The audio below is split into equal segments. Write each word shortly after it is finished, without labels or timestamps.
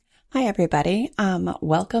Hi, everybody.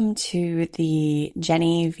 Welcome to the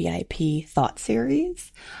Jenny VIP Thought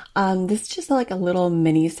Series. This is just like a little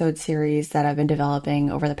mini-sode series that I've been developing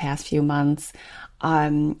over the past few months.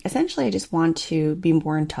 Essentially, I just want to be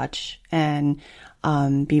more in touch and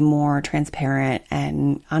be more transparent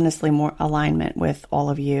and honestly more alignment with all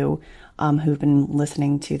of you who've been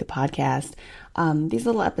listening to the podcast. These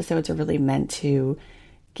little episodes are really meant to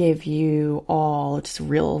give you all just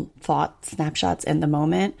real thought snapshots in the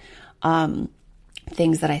moment.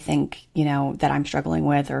 Things that I think, that I'm struggling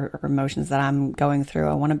with or emotions that I'm going through.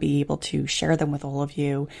 I want to be able to share them with all of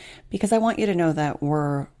you because I want you to know that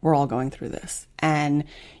we're all going through this. And,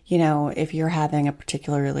 if you're having a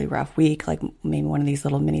particularly rough week, like maybe one of these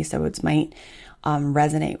little mini-sodes might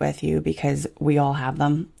resonate with you because we all have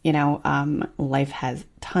them. Life has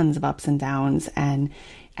tons of ups and downs, and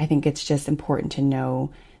I think it's just important to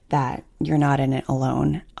know that you're not in it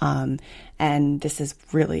alone. And this is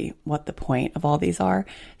really what the point of all these are.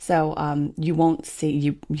 So you won't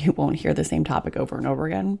hear the same topic over and over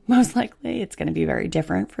again. Most likely it's going to be very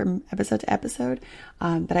different from episode to episode.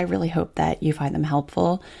 But I really hope that you find them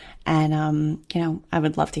helpful. And, I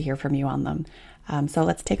would love to hear from you on them. So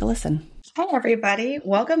let's take a listen. Hi, everybody.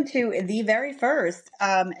 Welcome to the very first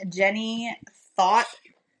Jenny Thought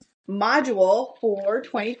module for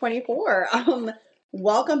 2024.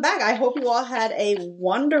 Welcome back. I hope you all had a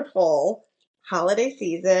wonderful holiday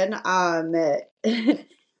season. I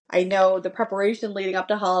know the preparation leading up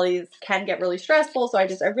to holidays can get really stressful, so I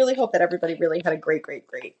really hope that everybody really had a great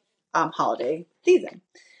holiday season.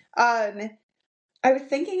 I was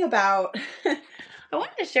thinking about, I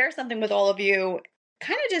wanted to share something with all of you,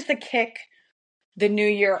 kind of just to kick the new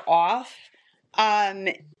year off on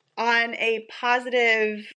a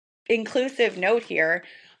positive, inclusive note here.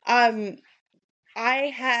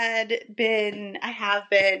 I have been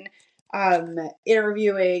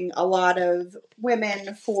interviewing a lot of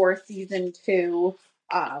women for season 2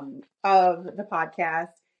 of the podcast,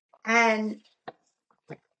 and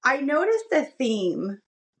I noticed a theme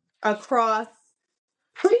across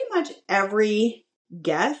pretty much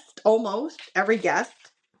almost every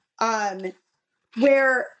guest,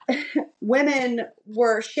 where women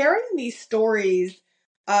were sharing these stories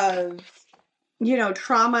of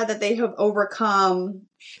trauma that they have overcome.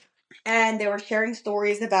 And they were sharing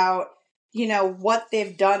stories about, what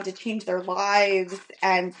they've done to change their lives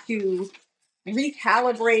and to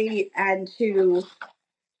recalibrate and to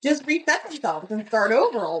just reset themselves and start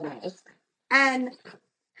over almost. And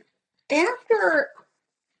after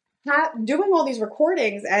doing all these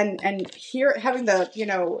recordings and having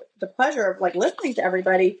the pleasure of like listening to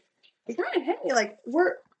everybody, it kind of hit me like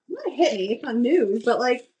it's not news, but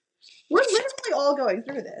like, we're literally all going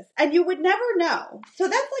through this, and you would never know. So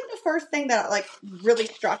that's like the first thing that like really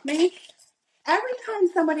struck me. Every time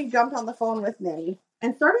somebody jumped on the phone with me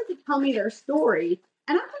and started to tell me their story,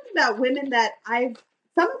 and I'm talking about women that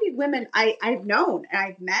some of these women I've known and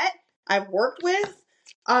I've met, I've worked with,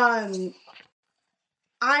 I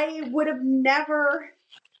would have never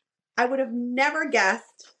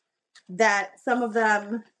guessed that some of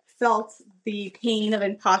them felt the pain of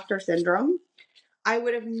imposter syndrome. I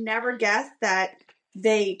would have never guessed that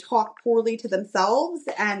they talk poorly to themselves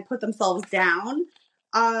and put themselves down.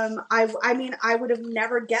 I would have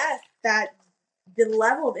never guessed that the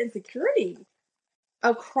level of insecurity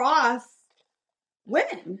across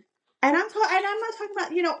women. And I'm not talking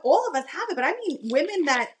about, all of us have it, but I mean women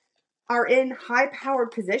that are in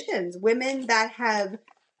high-powered positions, women that have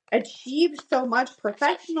achieved so much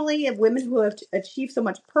professionally, and women who have achieved so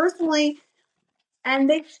much personally. And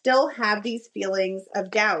they still have these feelings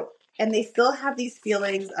of doubt. And they still have these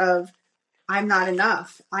feelings of, I'm not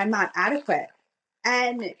enough. I'm not adequate.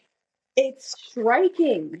 And it's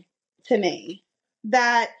striking to me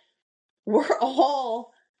that we're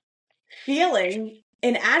all feeling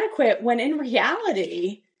inadequate when in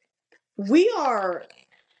reality, we are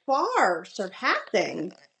far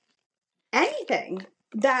surpassing anything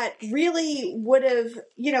that really would have,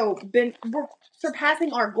 we're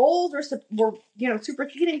surpassing our goals, we're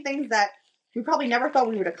superseding things that we probably never thought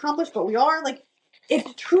we would accomplish, but we are. Like,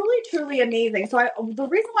 it's truly, truly amazing. So the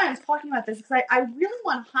reason why I'm talking about this is because I really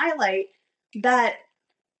want to highlight that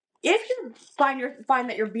if you find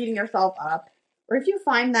that you're beating yourself up, or if you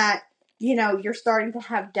find that, you're starting to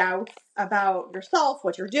have doubts about yourself,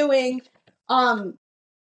 what you're doing,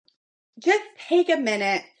 just take a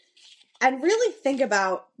minute and really think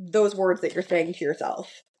about those words that you're saying to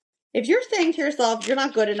yourself. If you're saying to yourself, you're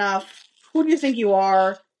not good enough, who do you think you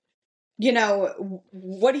are?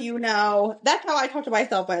 What do you know? That's how I talk to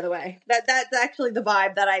myself, by the way. That's actually the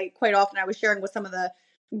vibe that I was sharing with some of the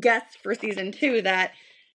guests for season 2, that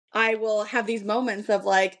I will have these moments of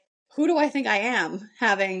like, who do I think I am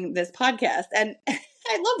having this podcast? And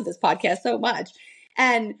I love this podcast so much.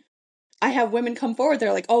 And I have women come forward.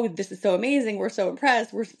 They're like, oh, this is so amazing. We're so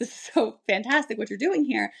impressed. This is so fantastic what you're doing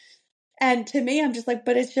here. And to me, I'm just like,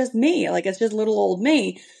 but it's just me. Like, it's just little old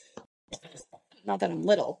me. Not that I'm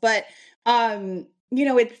little, but,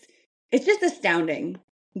 it's just astounding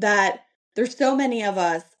that there's so many of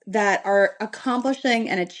us that are accomplishing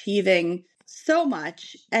and achieving so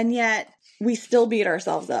much, and yet we still beat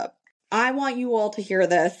ourselves up. I want you all to hear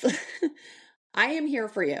this. I am here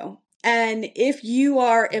for you. And if you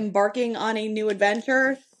are embarking on a new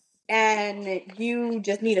adventure and you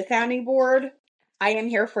just need a sounding board, I am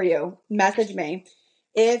here for you. Message me.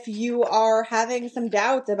 If you are having some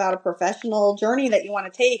doubts about a professional journey that you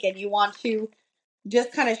want to take and you want to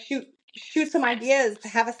just kind of shoot some ideas, to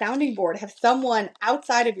have a sounding board, have someone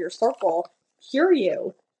outside of your circle hear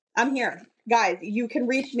you, I'm here. Guys, you can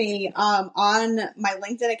reach me on my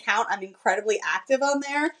LinkedIn account. I'm incredibly active on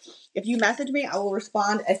there. If you message me, I will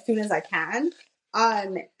respond as soon as I can.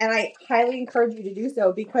 And I highly encourage you to do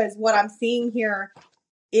so, because what I'm seeing here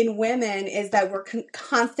in women is that we're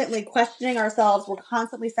constantly questioning ourselves. We're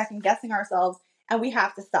constantly second guessing ourselves, and we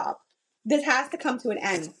have to stop. This has to come to an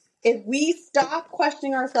end. If we stop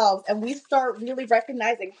questioning ourselves and we start really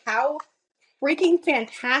recognizing how freaking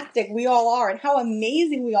fantastic we all are and how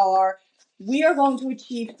amazing we all are, we are going to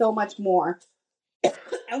achieve so much more.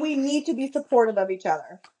 And we need to be supportive of each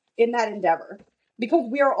other in that endeavor, because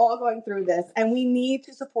we are all going through this, and we need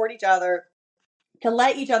to support each other, to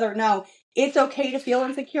let each other know it's okay to feel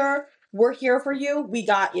insecure. We're here for you. We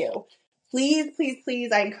got you. Please, please,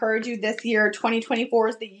 please, I encourage you this year, 2024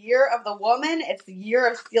 is the year of the woman. It's the year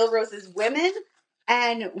of Steel Rose's women.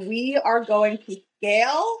 And we are going to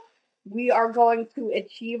scale. We are going to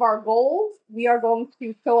achieve our goals. We are going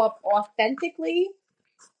to show up authentically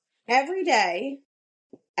every day.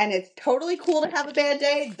 And it's totally cool to have a bad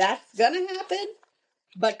day. That's going to happen.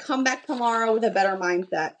 But come back tomorrow with a better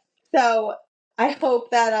mindset. So I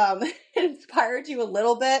hope that it inspired you a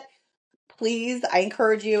little bit. Please, I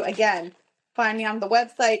encourage you, again, find me on the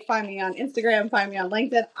website, find me on Instagram, find me on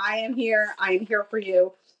LinkedIn. I am here for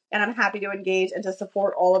you, and I'm happy to engage and to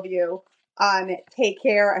support all of you. Take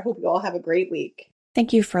care. I hope you all have a great week.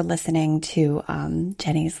 Thank you for listening to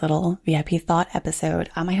Jenny's little VIP thought episode.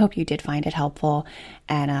 I hope you did find it helpful.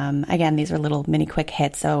 And again, these are little mini quick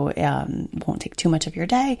hits, so it won't take too much of your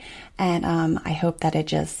day. And I hope that it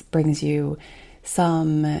just brings you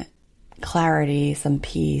some clarity, some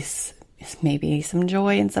peace, maybe some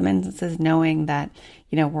joy in some instances, knowing that,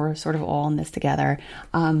 we're sort of all in this together.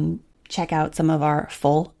 Check out some of our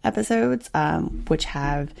full episodes, which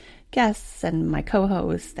have guests and my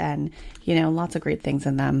co-host and, lots of great things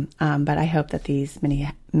in them. But I hope that these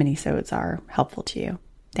mini-sodes are helpful to you.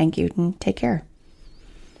 Thank you and take care.